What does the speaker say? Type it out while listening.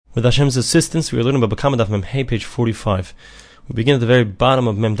With Hashem's assistance, we are learning about Bava Kama Daf Mem Hey, page 45. We begin at the very bottom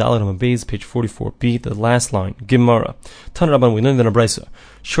of Mem Dalet Amud Beis, page 44b, the last line. Gemara. Tana Rabban, we learned in a brisa.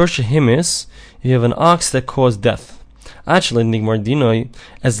 Shor shehimis, you have an ox that caused death. Actually, nigmar dinoi,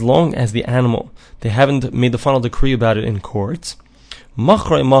 as long as the animal, they haven't made the final decree about it in court.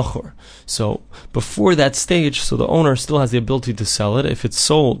 Machrei machor. So before that stage, so the owner still has the ability to sell it. If it's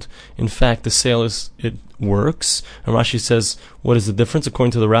sold, in fact, the sale it works. And Rashi says, what is the difference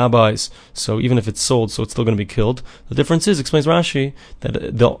according to the rabbis? So even if it's sold, so it's still going to be killed. The difference is, explains Rashi,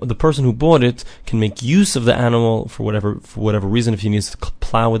 that the person who bought it can make use of the animal for whatever reason, if he needs to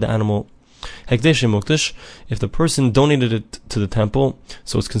plow with the animal. Hekdesh mukdash, if the person donated it to the temple,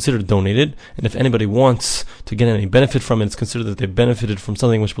 so it's considered donated, and if anybody wants to get any benefit from it, it's considered that they benefited from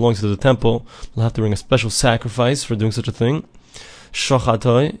something which belongs to the temple. They'll have to bring a special sacrifice for doing such a thing.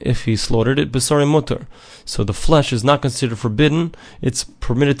 Shachatoi, if he slaughtered it, besare mutter, so the flesh is not considered forbidden, it's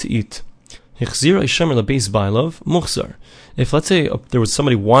permitted to eat. If let's say there was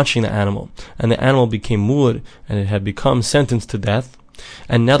somebody watching the animal, and the animal became mu'ud, and it had become sentenced to death,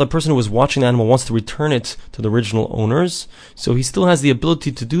 and now the person who was watching the animal wants to return it to the original owners, so he still has the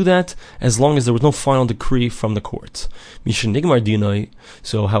ability to do that as long as there was no final decree from the court.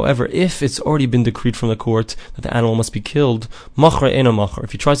 So, however, if it's already been decreed from the court that the animal must be killed,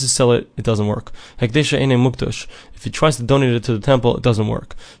 if he tries to sell it, it doesn't work. If he tries to donate it to the temple, it doesn't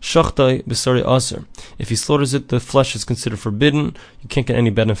work. If he slaughters it, the flesh is considered forbidden, you can't get any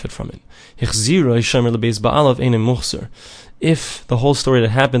benefit from it. If the whole story that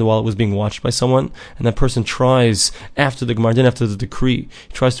happened while it was being watched by someone, and that person tries, after the Gemar Din, after the decree,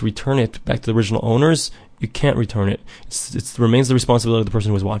 he tries to return it back to the original owners, you can't return it. It remains the responsibility of the person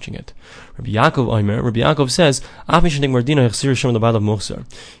who was watching it. Rabbi Yaakov says,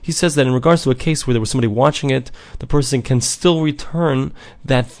 he says that in regards to a case where there was somebody watching it, the person can still return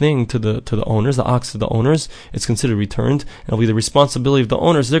that thing to the owners, the ox to the owners. It's considered returned, and it'll be the responsibility of the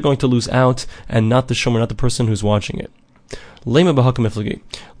owners. They're going to lose out, and not the shomer, not the person who's watching it.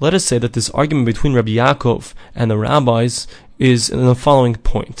 Let us say that this argument between Rabbi Yaakov and the rabbis is in the following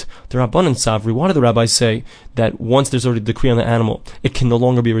point. The Rabbanan Savri, why do the rabbis say that once there's already a decree on the animal, it can no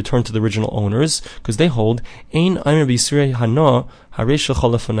longer be returned to the original owners? Because they hold, when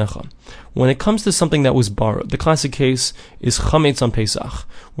it comes to something that was borrowed, the classic case is chametz on Pesach,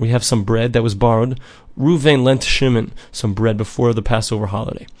 where you have some bread that was borrowed. Ruvain lent Shimon some bread before the Passover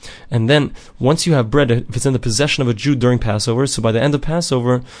holiday. And then, once you have bread, if it's in the possession of a Jew during Passover, so by the end of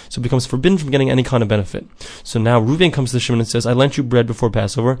Passover, so it becomes forbidden from getting any kind of benefit. So now Ruvain comes to Shimon and says, I lent you bread before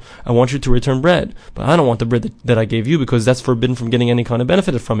Passover, I want you to return bread, but I don't want the bread that I gave you because that's forbidden from getting any kind of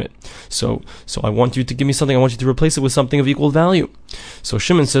benefit from it. So I want you to give me something, I want you to replace it with something of equal value. So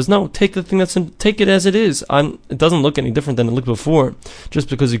Shimon says, no, take the thing take it as it is. It doesn't look any different than it looked before, just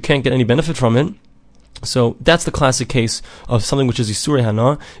because you can't get any benefit from it. So that's the classic case of something which is Isurei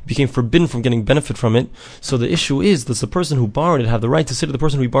Hana. It became forbidden from getting benefit from it. So the issue is, does the person who borrowed it have the right to say to the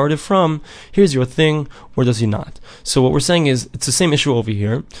person who he borrowed it from, here's your thing, or does he not? So what we're saying is, it's the same issue over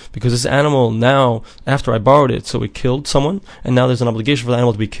here, because this animal now, after I borrowed it, so it killed someone, and now there's an obligation for the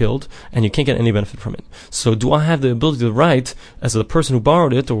animal to be killed, and you can't get any benefit from it. So do I have the ability, the right, as the person who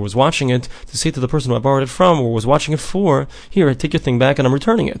borrowed it, or was watching it, to say to the person who I borrowed it from, or was watching it for, here, take your thing back, and I'm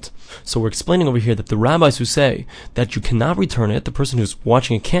returning it. So we're explaining over here that the rabbis who say that you cannot return it, the person who's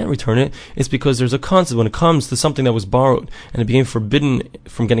watching it can't return it, is because there's a concept when it comes to something that was borrowed and it became forbidden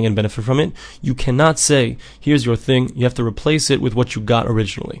from getting any benefit from it. You cannot say, here's your thing, you have to replace it with what you got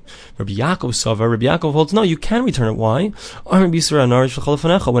originally. Rabbi Yaakov holds, no, you can return it. Why?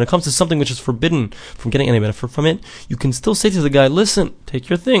 When it comes to something which is forbidden from getting any benefit from it, you can still say to the guy, listen, take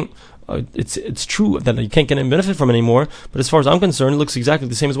your thing. It's true that you can't get any benefit from it anymore, but as far as I'm concerned, it looks exactly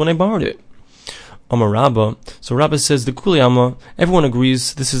the same as when I borrowed it. Amar Rabba. So Rabba says the Kuli Amma. Everyone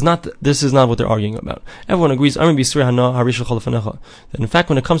agrees. This is not what they're arguing about. Everyone agrees. That in fact,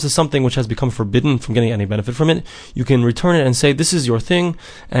 when it comes to something which has become forbidden from getting any benefit from it, you can return it and say this is your thing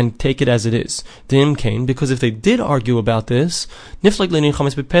and take it as it is. Because if they did argue about this,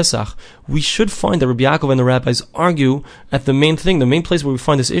 we should find that Rabbi Yaakov and the rabbis argue at the main thing. The main place where we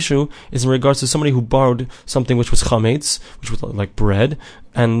find this issue is in regards to somebody who borrowed something which was chametz, which was like bread,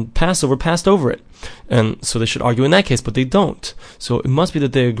 and Passover passed over it. And so they should argue in that case, but they don't. So it must be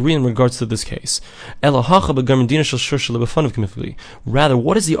that they agree in regards to this case. Rather,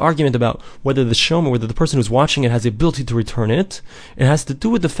 what is the argument about whether the shomer, whether the person who's watching it has the ability to return it? It has to do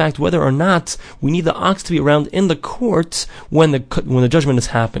with the fact whether or not we need the ox to be around in the court when the judgment is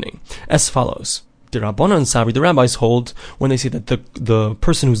happening. As follows. The Rabbanan and Sabri, the rabbis hold, when they say that the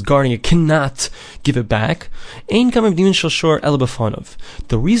person who's guarding it cannot give it back, the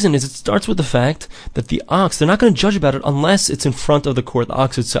reason is it starts with the fact that the ox, they're not going to judge about it unless it's in front of the court, the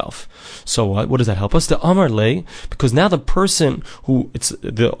ox itself. So what does that help us? The Amar Lei, because now the person who, it's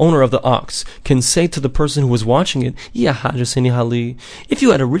the owner of the ox, can say to the person who was watching it, if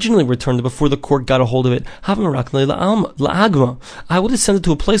you had originally returned it before the court got a hold of it, I would have sent it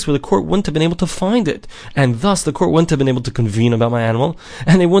to a place where the court wouldn't have been able to find it, and thus the court wouldn't have been able to convene about my animal,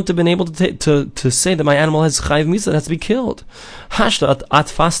 and they wouldn't have been able to say that my animal has chayiv misa, that has to be killed.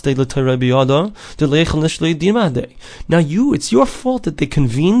 Now it's your fault that they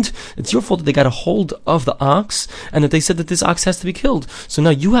convened, it's your fault that they got a hold of the ox, and that they said that this ox has to be killed. So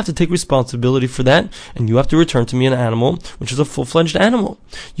now you have to take responsibility for that, and you have to return to me an animal, which is a full-fledged animal.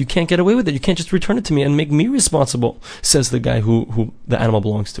 You can't get away with it. You can't just return it to me and make me responsible, says the guy who the animal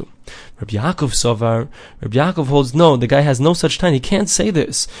belongs to. Rabbi Yaakov holds, no, the guy has no such time. He can't say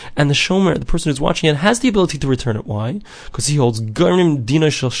this. And the shomer, the person who's watching it, has the ability to return it. Why? Because he holds Garnim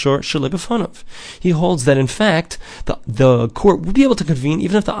Dina Shel Befanov. He holds that, in fact, the court would be able to convene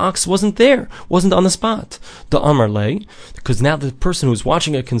even if the ox wasn't there, wasn't on the spot. The Amar Lei, because now the person who's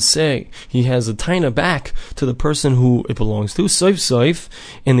watching it can say he has a taina back to the person who it belongs to. Soif.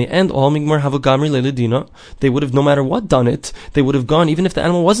 In the end, all Migmar Havagamri Leledina, they would have, no matter what, done it. They would have gone, even if the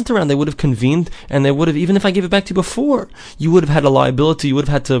animal wasn't around, they would have convened, and they would have, even if I gave it back to you before, you would have had a liability, you would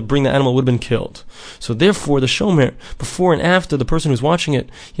have had to bring the animal, it would have been killed. So therefore, the shomer, before and after, the person who's watching it,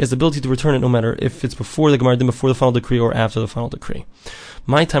 he has the ability to return it no matter if it's before the Gemara Din, before the final decree, or after the final decree.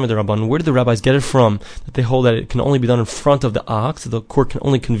 My time of the Rabban, where did the rabbis get it from that they hold that it can only be done in front of the ox, the court can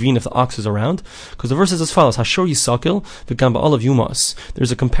only convene if the ox is around? Because the verse is as follows: Hashor Yisakil v'gam ba'alav yumas.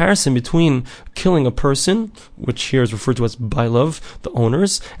 There's a comparison between killing a person, which here is referred to as bailov, the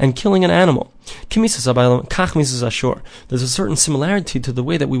owners, and killing an animal. There's a certain similarity to the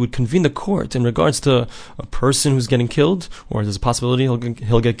way that we would convene the court in regards to a person who's getting killed, or there's a possibility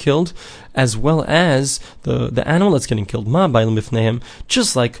he'll get killed, as well as the animal that's getting killed.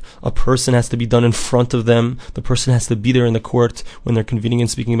 Just like a person has to be done in front of them, the person has to be there in the court when they're convening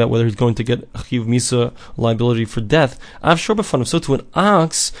and speaking about whether he's going to get chiv misa, liability for death. So to an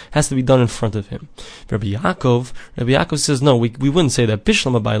ox has to be done in front of him. Rabbi Yaakov says no, we wouldn't say that.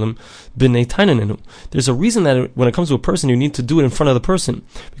 Bishlam abaylim b'nei tainanenu. There's a reason that when it comes to a person, you need to do it in front of the person,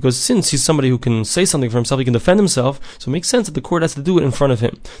 because since he's somebody who can say something for himself, he can defend himself. So it makes sense that the court has to do it in front of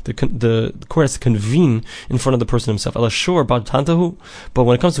him. The court has to convene in front of the person himself. But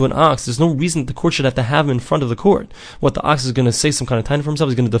when it comes to an ox, there's no reason that the court should have to have him in front of the court. What, the ox is going to say some kind of time for himself?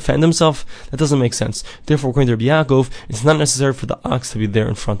 He's going to defend himself? That doesn't make sense. Therefore, according to Rabbi Yaakov, it's not necessary for the ox to be there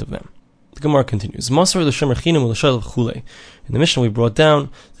in front of them. The Gemara continues. In the Mishnah, we brought down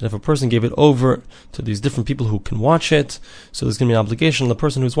that if a person gave it over to these different people who can watch it, so there's going to be an obligation on the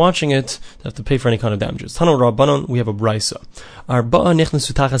person who's watching it to have to pay for any kind of damages. Tano Rabbanon, we have a brisa.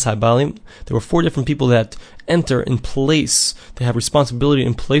 There were 4 different people that enter in place. They have responsibility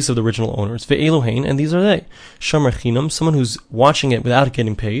in place of the original owners. Ve'elohein, and these are they. Shomer chinam, someone who's watching it without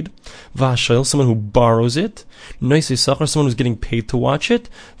getting paid. V'hashayil, someone who borrows it. Noisei sachar, someone who's getting paid to watch it.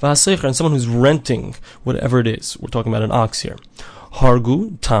 V'haseicher, and someone who's renting whatever it is. We're talking about an ox here.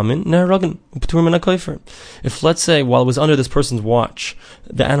 Hargu, Tamin, Neharagan, Upatur min HaKofer. If, let's say, while it was under this person's watch,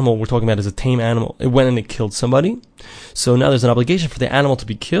 the animal we're talking about is a tame animal, it went and it killed somebody, so now there's an obligation for the animal to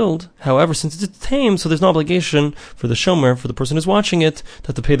be killed. However, since it's tame, so there's no obligation for the shomer, for the person who's watching it, to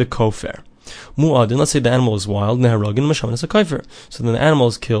have to pay the kofer. Mu'adin, let's say the animal is wild, Neharagan, Mashaman is a kofer. So then the animal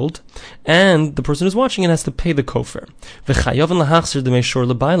is killed, and the person who's watching it has to pay the kofer. V'chayav lahachzir demei shor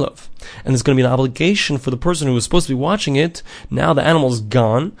lebailov. And there's going to be an obligation for the person who was supposed to be watching it. Now the animal is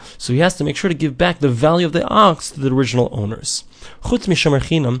gone, so he has to make sure to give back the value of the ox to the original owners. Chutz mishamer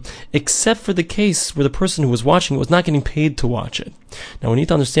chinam, except for the case where the person who was watching it was not getting paid to watch it. Now we need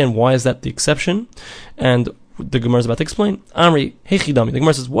to understand why is that the exception, and the Gemara is about to explain. Amri, Hechidami. The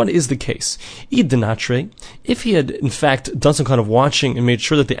Gemara says, what is the case? Id denatre, if he had in fact done some kind of watching and made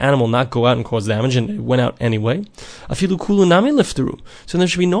sure that the animal not go out and cause damage, and it went out anyway, afilu kulu nami lifteru. So there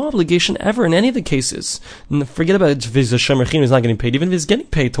should be no obligation ever in any of the cases. Forget about it if his shomer chinam is not getting paid, even if he's getting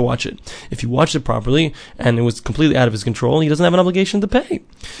paid to watch it. If he watched it properly and it was completely out of his control, he doesn't have an obligation to pay.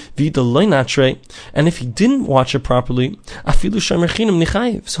 V'ida loy natre, and if he didn't watch it properly, afilu shomer chinam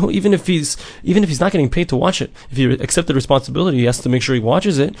nichayev. So even if he's not getting paid to watch it, it. If he accepted responsibility, he has to make sure he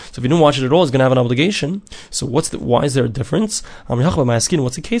watches it. So if he didn't watch it at all, he's going to have an obligation. So why is there a difference?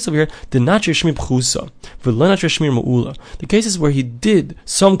 What's the case over here? The case is where he did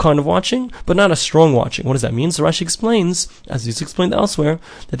some kind of watching, but not a strong watching. What does that mean? So Rashi explains, as he's explained elsewhere,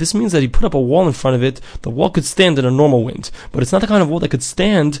 that this means that he put up a wall in front of it. The wall could stand in a normal wind, but it's not the kind of wall that could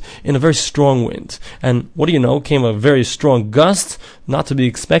stand in a very strong wind. And what do you know? Came a very strong gust, not to be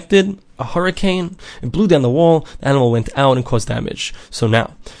expected, a hurricane. It blew down the wall. The animal went out and caused damage. So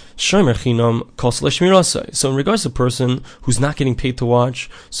now, shomer chinam kosel shmirasai. So in regards to a person who's not getting paid to watch,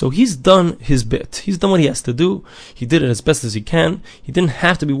 so he's done his bit. He's done what he has to do. He did it as best as he can. He didn't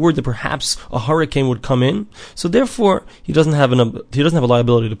have to be worried that perhaps a hurricane would come in. So therefore, he doesn't have a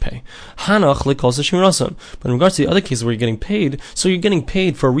liability to pay. Hanach lekosel shmirasai. But in regards to the other cases where you're getting paid, so you're getting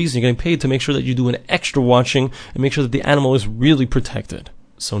paid for a reason. You're getting paid to make sure that you do an extra watching and make sure that the animal is really protected.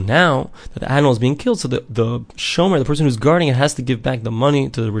 So now that the animal is being killed, so the shomer, the person who's guarding it, has to give back the money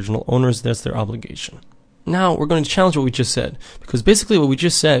to the original owners. That's their obligation. Now we're going to challenge what we just said, because basically what we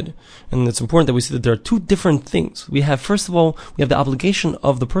just said, and it's important that we see that there are two different things. We have, first of all, we have the obligation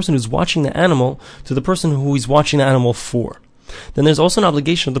of the person who's watching the animal to the person who he's watching the animal for. Then there's also an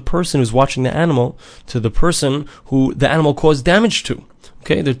obligation of the person who's watching the animal to the person who the animal caused damage to.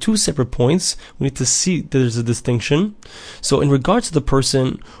 Okay, there are two separate points. We need to see that there's a distinction. So in regards to the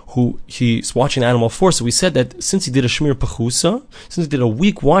person who he's watching the animal for, so we said that since he did a shmir pachusa, since he did a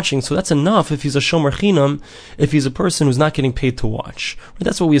week watching, so that's enough if he's a shomer chinam, if he's a person who's not getting paid to watch. Right?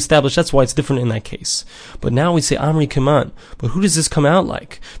 That's what we established. That's why it's different in that case. But now we say Amri Kaman. But who does this come out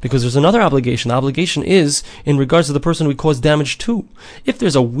like? Because there's another obligation. The obligation is in regards to the person who caused damage to. If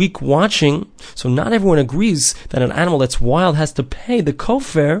there's a week watching, so not everyone agrees that an animal that's wild has to pay the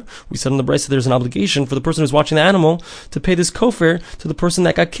kofar. We said in the Brisa there's an obligation for the person who's watching the animal to pay this kofar to the person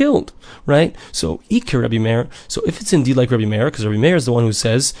that got killed, right? So Ikar Rabbi Meir. So if it's indeed like Rabbi Meir, because Rabbi Meir is the one who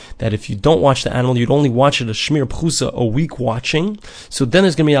says that if you don't watch the animal, you'd only watch it a shmir pchusa, a week watching. So then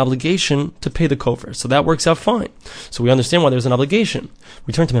there's going to be an obligation to pay the kofar. So that works out fine. So we understand why there's an obligation.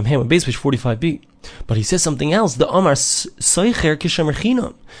 Return to Memhem, base page 45b. But he says something else. The Amar Soicher Kishamer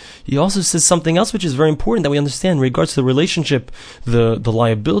Chinam. He also says something else which is very important that we understand in regards to the relationship, the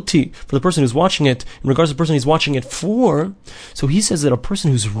liability for the person who's watching it, in regards to the person he's watching it for. So he says that a person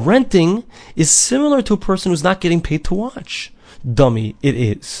who's renting is similar to a person who's not getting paid to watch. Dummy, it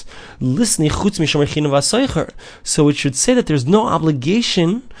is. So it should say that there's no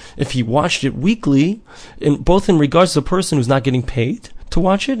obligation if he watched it weekly, both in regards to the person who's not getting paid to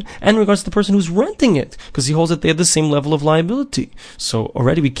watch it, and in regards to the person who's renting it, because he holds that they have the same level of liability. So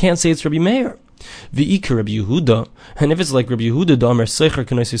already we can't say it's Rabbi Meir. V'ikar Rabbi Yehuda, and if it's like Rabbi Yehuda, Damer Seicher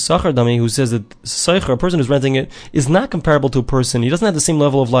K'noisi Sachar Dami, who says that Seicher, a person who's renting it, is not comparable to a person. He doesn't have the same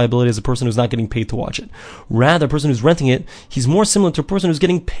level of liability as a person who's not getting paid to watch it. Rather, a person who's renting it, he's more similar to a person who's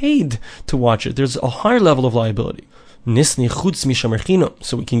getting paid to watch it. There's a higher level of liability. Nisni chutz mi shomer chinam.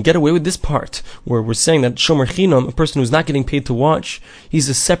 So we can get away with this part, where we're saying that shomer chinam, a person who's not getting paid to watch, he's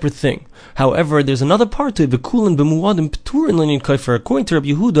a separate thing. However, there's another part to it. V'kulan b'muadim p'turin l'nyan kaifer. According to Rabbi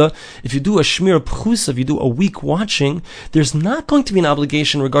Yehuda, if you do a shmir pchusa, if you do a week watching, there's not going to be an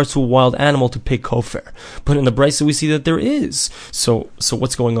obligation in regards to a wild animal to pay kofar. But in the Brisa we see that there is. So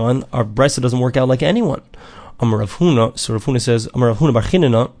what's going on? Our Brisa doesn't work out like anyone. Amar Rav Huna, so Rav Huna says, Amar Rav Huna bar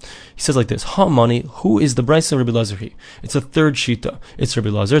Chinina, he says like this, Ha-mani, who is the Brisa Rabbi Lazar? It's a third shita. It's Rabbi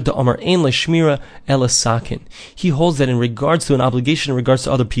Lazar, the Amar ein le'shmira ela sakin. He holds that in regards to an obligation in regards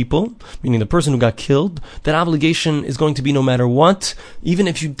to other people, meaning the person who got killed, that obligation is going to be no matter what, even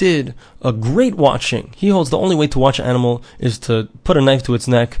if you did a great watching. He holds the only way to watch an animal is to put a knife to its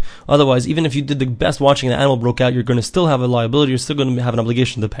neck. Otherwise, even if you did the best watching and the animal broke out, you're going to still have a liability, you're still going to have an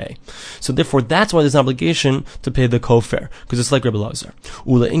obligation to pay. So therefore, that's why there's an obligation to pay the kofar, because it's like Rabbi Lazar.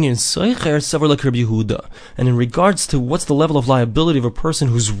 And in regards to what's the level of liability of a person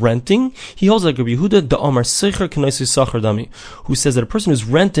who's renting, he holds like Rabbi Yehuda, the Amar Seicher K'noisi Sachar Dami, who says that a person who's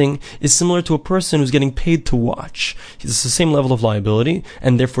renting is similar to a person who's getting paid to watch. It's the same level of liability,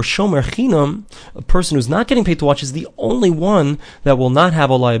 and therefore Shomer Chinam, a person who's not getting paid to watch, is the only one that will not have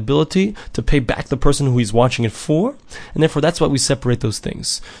a liability to pay back the person who he's watching it for, and therefore that's why we separate those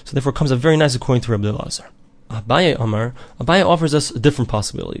things. So therefore it comes out very nice according to Rabbi Lazar. Abaye offers us a different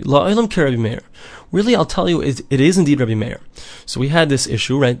possibility. La'olam ke Rabbi Meir. Really, I'll tell you, it is indeed Rabbi Meir. So we had this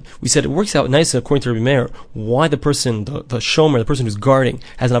issue, right? We said it works out nice according to Rabbi Meir, why the person, the shomer, the person who's guarding,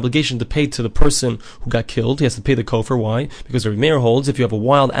 has an obligation to pay to the person who got killed. He has to pay the kofar. Why? Because Rabbi Meir holds, if you have a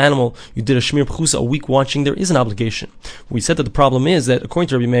wild animal, you did a shmir pchusa, a week watching, there is an obligation. We said that the problem is that, according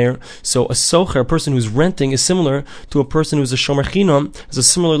to Rabbi Meir, so a socher, a person who's renting, is similar to a person who's a shomer chinam, has a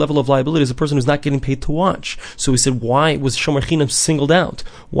similar level of liability as a person who's not getting paid to watch. So we said, why was Shomer Chinam singled out?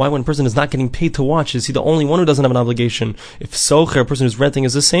 Why, when a person is not getting paid to watch, is he the only one who doesn't have an obligation? If Socher, a person who's renting,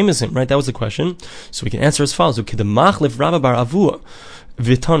 is the same as him, right? That was the question. So we can answer as follows.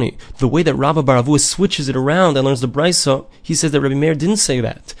 Vitani, the way that Rabba Bar Avua switches it around and learns the Brisa, he says that Rabbi Meir didn't say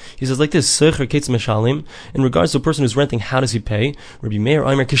that. He says like this, Secher Ketz Meshalim, in regards to a person who's renting, how does he pay? Rabbi Meir,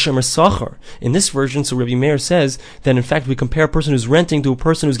 Aimer Kishemer Sachar. In this version, so Rabbi Meir says that in fact we compare a person who's renting to a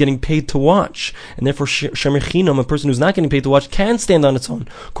person who's getting paid to watch. And therefore, Shemer Chinam, a person who's not getting paid to watch, can stand on its own,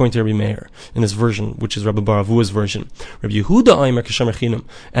 according to Rabbi Meir, in this version, which is Rabba Bar Avua's version. Rabbi Yehuda Aimer Kishemer Chinam.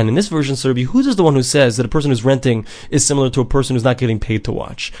 And in this version, so Rabbi Yehuda is the one who says that a person who's renting is similar to a person who's not getting paid to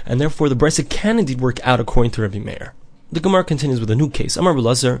watch. And therefore, the Brisa can indeed work out according to Rabbi Meir. The Gemara continues with a new case. Amar Rabbi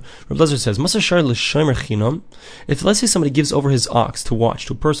Lazar says, Masashar l'shomer chinam. If, let's say, somebody gives over his ox to watch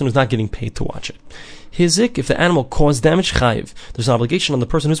to a person who's not getting paid to watch it, Hizik, if the animal caused damage, chayiv, there's an obligation on the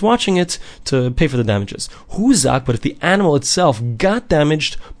person who's watching it to pay for the damages. Huzak, but if the animal itself got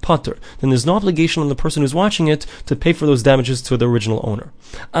damaged, pater, then there's no obligation on the person who's watching it to pay for those damages to the original owner.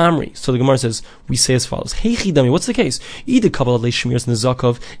 Amri, so the Gemara says, we say as follows, Hey Chidami, what's the case?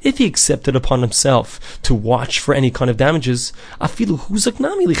 If he accepted upon himself to watch for any kind of damages, afilu huzak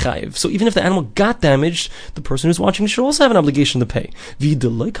nami li chayiv. So even if the animal got damaged, the person who's watching should also have an obligation to pay. If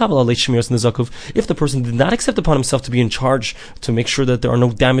the person did not accept upon himself to be in charge to make sure that there are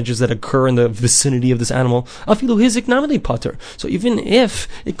no damages that occur in the vicinity of this animal, afilu hizik namali pater. So even if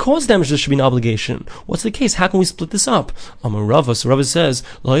it caused damage, there should be an obligation. What's the case? How can we split this up? Amar Rava, so Rava says,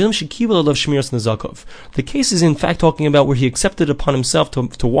 the case is in fact talking about where he accepted upon himself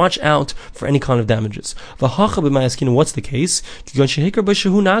to watch out for any kind of damages. What's the case?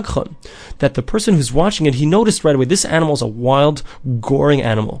 That the person who's watching it, he noticed right away, this animal is a wild, goring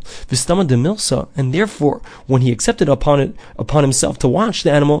animal. And therefore, when he accepted upon himself to watch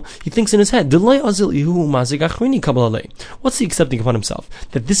the animal, he thinks in his head, what's he accepting upon himself?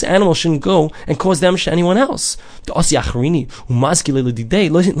 That this animal shouldn't go and cause damage to anyone else. But he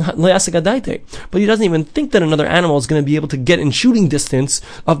doesn't even think that another animal is going to be able to get in shooting distance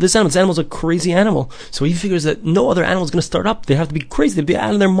of this animal. This animal's a crazy animal. So he figures that no other animal is going to start up. They have to be crazy. They have to be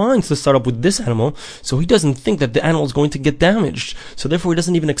out of their minds to start up with this animal. So he doesn't think that the animal is going to get damaged. So therefore he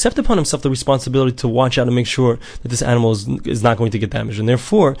doesn't even accept upon himself the responsibility to watch out and make sure that this animal is not going to get damaged. And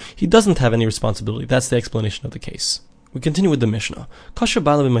therefore he doesn't have any responsibility. That's the explanation of the case. We continue with the Mishnah. Kasher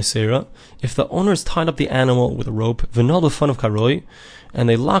bala b'maseira, if the owners tied up the animal with a rope, v'nal b'fan of karoi, and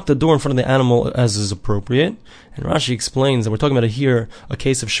they locked the door in front of the animal as is appropriate, and Rashi explains that we're talking about here a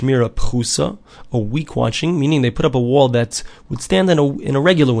case of shmira pchusa, a weak watching, meaning they put up a wall that would stand in a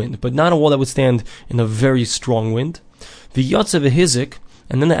regular wind, but not a wall that would stand in a very strong wind. V'yotze v'hizik,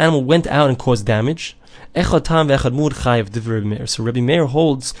 and then the animal went out and caused damage. So Rabbi Meir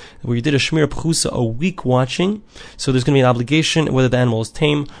holds that where you did a shmir pchusa, a weak watching, so there's going to be an obligation whether the animal is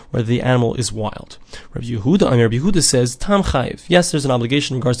tame, whether the animal is wild. Rabbi Yehuda says, Tam chayiv. Yes, there's an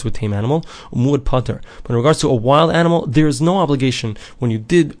obligation in regards to a tame animal, umud pater. But in regards to a wild animal, there is no obligation. When you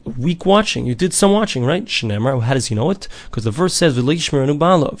did weak watching, you did some watching, right? Shneimar, how does he know it? Because the verse says, that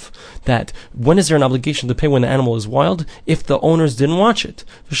when is there an obligation to pay when the animal is wild? If the owners didn't watch it.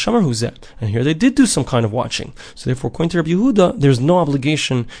 And here they did do some kind of watching. So therefore, according to Rabbi Yehuda, there's no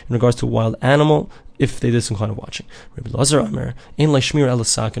obligation in regards to a wild animal if they did some kind of watching. Rabbi Lazar Amer, Ein Leishmir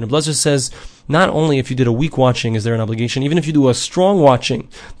Elasak. And Rabbi Lazar says, not only if you did a weak watching is there an obligation, even if you do a strong watching,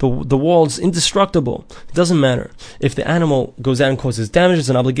 the wall is indestructible. It doesn't matter. If the animal goes out and causes damage,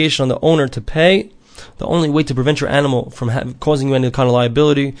 there's an obligation on the owner to pay. The only way to prevent your animal from causing you any kind of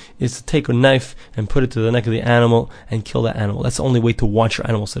liability is to take a knife and put it to the neck of the animal and kill that animal. That's the only way to watch your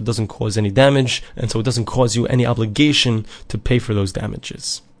animal so it doesn't cause any damage, and so it doesn't cause you any obligation to pay for those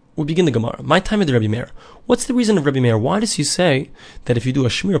damages. We begin the Gemara. My time of the Rabbi Meir. What's the reason of Rabbi Meir? Why does he say that if you do a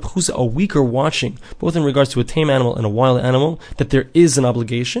shmir pchusa, a weaker watching, both in regards to a tame animal and a wild animal, that there is an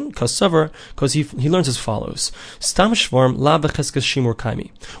obligation? Because he learns as follows. Stam shvarm la b'cheskes shimur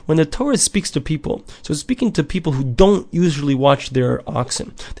kaimi. When the Torah speaks to people, so it's speaking to people who don't usually watch their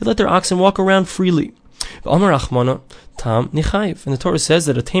oxen. They let their oxen walk around freely. Amar Achmana Tam Nichayiv. And the Torah says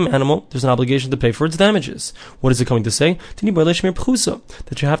that a tame animal, there's an obligation to pay for its damages. What is it coming to say?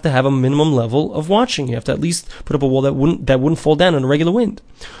 That you have to have a minimum level of watching. You have to at least put up a wall that wouldn't fall down in a regular wind.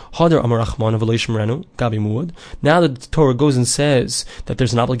 Now that the Torah goes and says that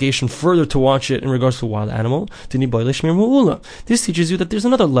there's an obligation further to watch it in regards to a wild animal, this teaches you that there's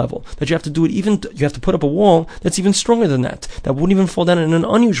another level, that you have to do it you have to put up a wall that's even stronger than that wouldn't even fall down in an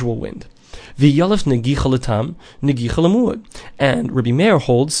unusual wind. V'yalef negicha l'tam, negicha muad. And Rabbi Meir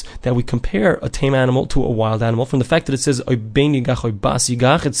holds that we compare a tame animal to a wild animal from the fact that it says ben yigach or bas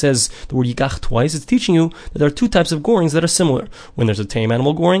yigach. It says the word yigach twice. It's teaching you that there are two types of gorings that are similar when there's a tame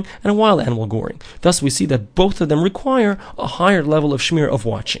animal goring and a wild animal goring. Thus we see that both of them require a higher level of shmir of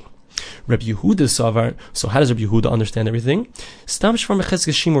watching. Rabbi Yehuda Savar. So how does Rabbi Yehuda understand everything?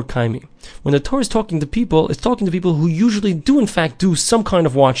 When the Torah is talking to people, it's talking to people who usually do in fact do some kind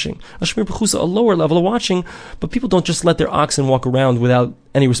of watching. A shmir b'chusa, a lower level of watching, but people don't just let their oxen walk around without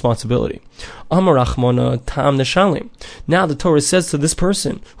any responsibility. Amar Rachmana tam neshalim. Now the Torah says to this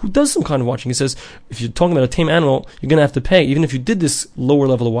person who does some kind of watching, he says, if you're talking about a tame animal, you're going to have to pay, even if you did this lower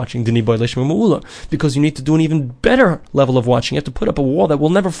level of watching, because you need to do an even better level of watching. You have to put up a wall that will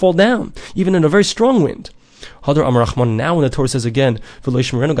never fall down, even in a very strong wind. Hadar Amar Rachman. Now when the Torah says again,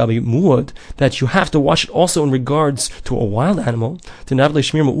 that you have to watch it also in regards to a wild animal,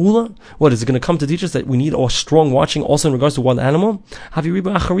 what is it going to come to teach us that we need a strong watching also in regards to a wild animal?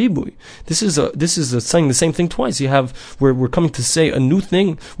 This is saying the same thing twice. We're coming to say a new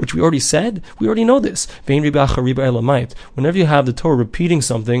thing which we already said. We already know this. Whenever you have the Torah repeating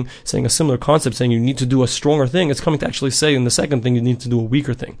something, saying a similar concept, saying you need to do a stronger thing, it's coming to actually say in the second thing you need to do a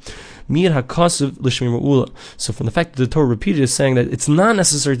weaker thing. So from the fact that the Torah repeated is saying that it's not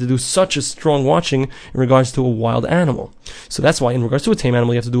necessary to do such a strong watching in regards to a wild animal. So that's why in regards to a tame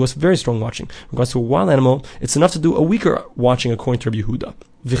animal you have to do a very strong watching. In regards to a wild animal, it's enough to do a weaker watching according to Rabbi Yehuda.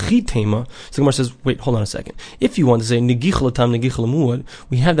 V'chi tema. So the Gemara says, wait, hold on a second. If you want to say negich latam negich lamuad,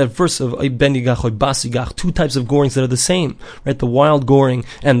 we have that verse of ben yigach or bas yigach, two types of gorings that are the same, right? The wild goring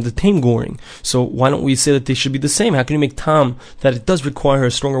and the tame goring. So why don't we say that they should be the same? How can you make tam that it does require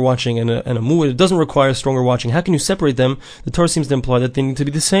a stronger watching and a muad it doesn't require a stronger watching? How can you separate them? The Torah seems to imply that they need to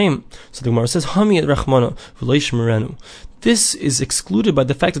be the same. So the Gemara says, hami et rachmana v'leish merenu. This is excluded by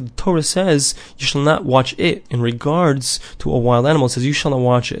the fact that the Torah says you shall not watch it. In regards to a wild animal, it says you shall not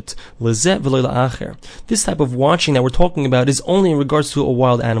watch it. This type of watching that we're talking about is only in regards to a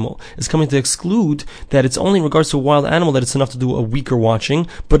wild animal. It's coming to exclude that it's only in regards to a wild animal that it's enough to do a weaker watching,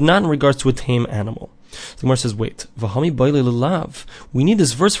 but not in regards to a tame animal. The Gemara says, wait, we need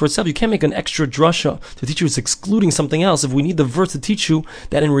this verse for itself. You can't make an extra drasha to teach you it's excluding something else. If we need the verse to teach you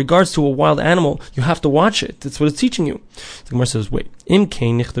that in regards to a wild animal, you have to watch it. That's what it's teaching you. The Gemara says, wait, if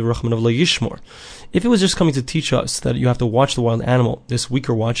it was just coming to teach us that you have to watch the wild animal, this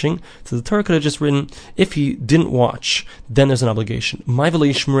weaker watching, so the Torah could have just written, if he didn't watch, then there's an obligation. What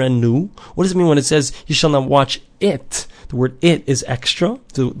does it mean when it says, you shall not watch it? The word it is extra.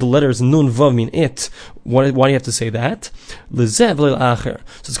 The letters nun vav mean it. Why do you have to say that? So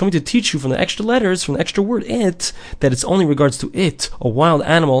it's coming to teach you from the extra letters, from the extra word it, that it's only in regards to it, a wild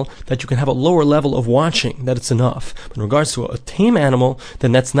animal, that you can have a lower level of watching, that it's enough. But in regards to a tame animal,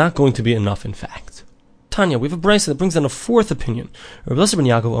 then that's not going to be enough in fact. Tanya, we have a brayso that brings down a fourth opinion. Rabbi Elazar ben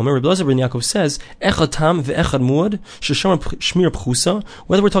Yaakov says, Echad tam ve'echad muad, shesham shmir pchusa,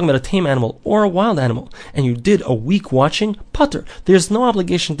 whether we're talking about a tame animal or a wild animal, and you did a weak watching, putter. There's no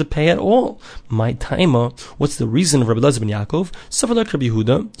obligation to pay at all. My taima, what's the reason of Rabbi Elazar ben Yaakov? Suffer like Rabbi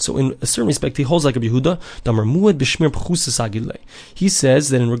Yehuda. So in a certain respect, he holds like Rabbi Yehuda, damar muad b'shmir pchusa sagile. He says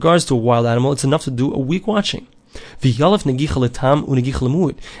that in regards to a wild animal, it's enough to do a weak watching. And he learns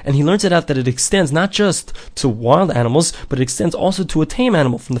it out that it extends not just to wild animals, but it extends also to a tame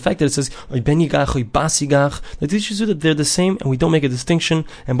animal, from the fact that it says that teaches you that they're the same and we don't make a distinction,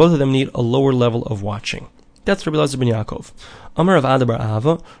 and both of them need a lower level of watching. That's Rabbi Elazar ben Yaakov. Amar Rav Ada bar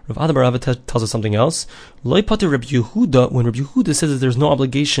Ahava. Rav Ada bar Ahava tells us something else. Loi pater Rabbi Yehuda, when Rabbi Yehuda says that there's no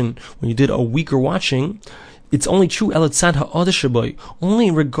obligation when you did a weaker watching, it's only true only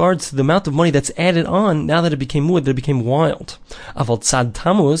in regards to the amount of money that's added on now that it became muad, that it became wild. Aval tzad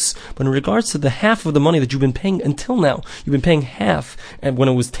tamus, but in regards to the half of the money that you've been paying until now, you've been paying half when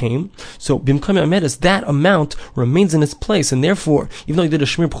it was tame. So bimkam amedus, that amount remains in its place, and therefore, even though you did a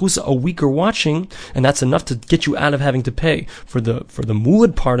shmir pchusa, a weaker watching, and that's enough to get you out of having to pay for the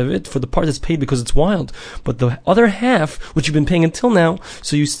muad part of it, for the part that's paid because it's wild, but the other half, which you've been paying until now,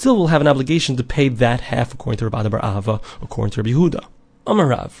 so you still will have an obligation to pay that half according to Rabbi Ada bar Ahava, according to Rabbi Yehuda.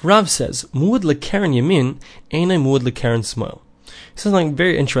 Amar Rav says, muad lekeren yamin, einay muad lekeren smol. He says something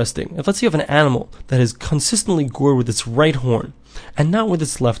very interesting. If let's say you have an animal that is consistently gored with its right horn, and not with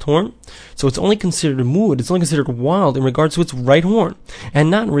its left horn, so it's only considered muad, it's only considered wild in regards to its right horn,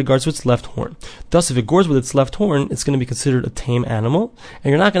 and not in regards to its left horn. Thus, if it gores with its left horn, it's going to be considered a tame animal, and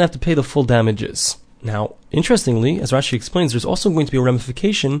you're not going to have to pay the full damages. Now, interestingly, as Rashi explains, there's also going to be a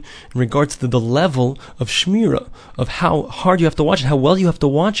ramification in regards to the level of shmira, of how hard you have to watch it, how well you have to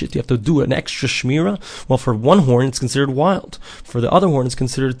watch it. You have to do an extra shmira. Well, for one horn, it's considered wild. For the other horn, it's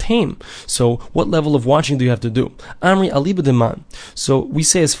considered tame. So, what level of watching do you have to do? Amri aliba deman. So, we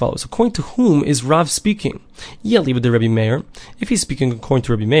say as follows. According to whom is Rav speaking? According to Rabbi Meir, if he's speaking according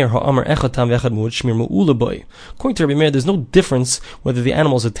to Rabbi Meir, according to Rabbi Meir, there's no difference whether the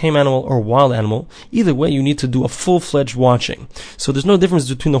animal is a tame animal or a wild animal. Either way, you need to do a full-fledged watching. So there's no difference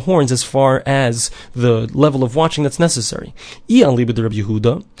between the horns as far as the level of watching that's necessary. So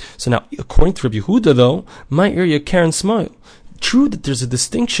now, according to Rabbi Yehuda, though, my area Karen smile. True that there's a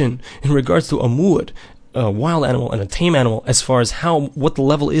distinction in regards to a muad, a wild animal and a tame animal, as far as what the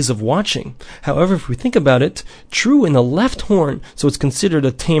level is of watching. However, if we think about it, true in the left horn, so it's considered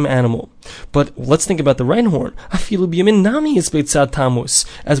a tame animal. But let's think about the right horn. Afilu b'yamin nami is beitzad tamus.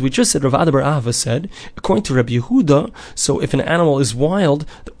 As we just said, Rav Ada bar Ahava said, according to Rabbi Yehuda, so if an animal is wild,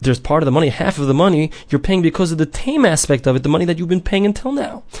 there's part of the money, half of the money, you're paying because of the tame aspect of it, the money that you've been paying until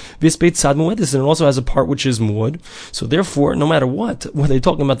now. Vis beitzad muedis, and it also has a part which is muad. So therefore, no matter what, whether you're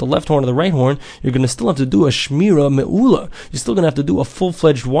talking about the left horn or the right horn, you're going to still have to do a shmira me'ula. You're still going to have to do a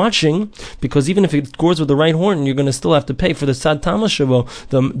full-fledged watching, because even if it goes with the right horn, you're going to still have to pay for the sad tamashavo,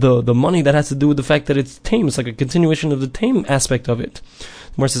 the money that has to do with the fact that it's tame. It's like a continuation of the tame aspect of it.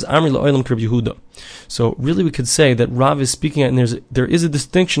 Where it says Amri la'olam Rabbi Yehuda. So really we could say that Rav is speaking, and there is a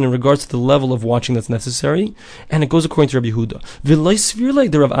distinction in regards to the level of watching that's necessary, and it goes according to Rabbi Yehuda. V'loi svir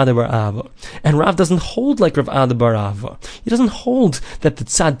like the Rav Ada bar Ahava. And Rav doesn't hold like Rav Ada bar Ahava. He doesn't hold that the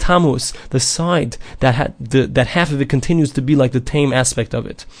tzad tamus, the side that that half of it continues to be like the tame aspect of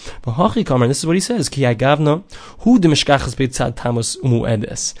it. But Hachi Kamar, and this is what he says, Ki agavna hu de mishkachas be tzad tamus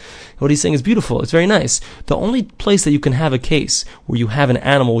umuedes. What he's saying is beautiful. It's very nice. The only place that you can have a case where you have an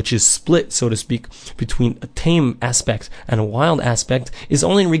animal which is split, so to speak, between a tame aspect and a wild aspect is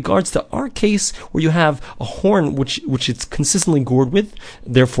only in regards to our case where you have a horn which it's consistently gored with,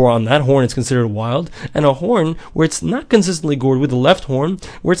 therefore on that horn it's considered wild, and a horn where it's not consistently gored with, the left horn,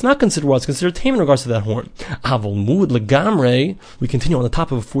 where it's not considered wild, it's considered tame in regards to that horn. Avol muad legamre, we continue on the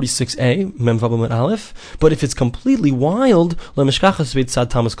top of 46a, mem vav mem aleph, but if it's completely wild, lemeshkachas beitzad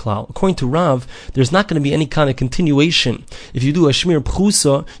tamas klal. According to Rav, there's not going to be any kind of continuation. If you do a shmir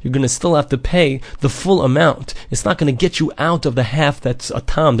pchusa, you're going to still have to pay the full amount. It's not going to get you out of the half that's a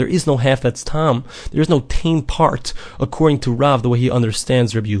tam. There is no half that's tam. There is no tame part, according to Rav, the way he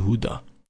understands Rabbi Yehuda.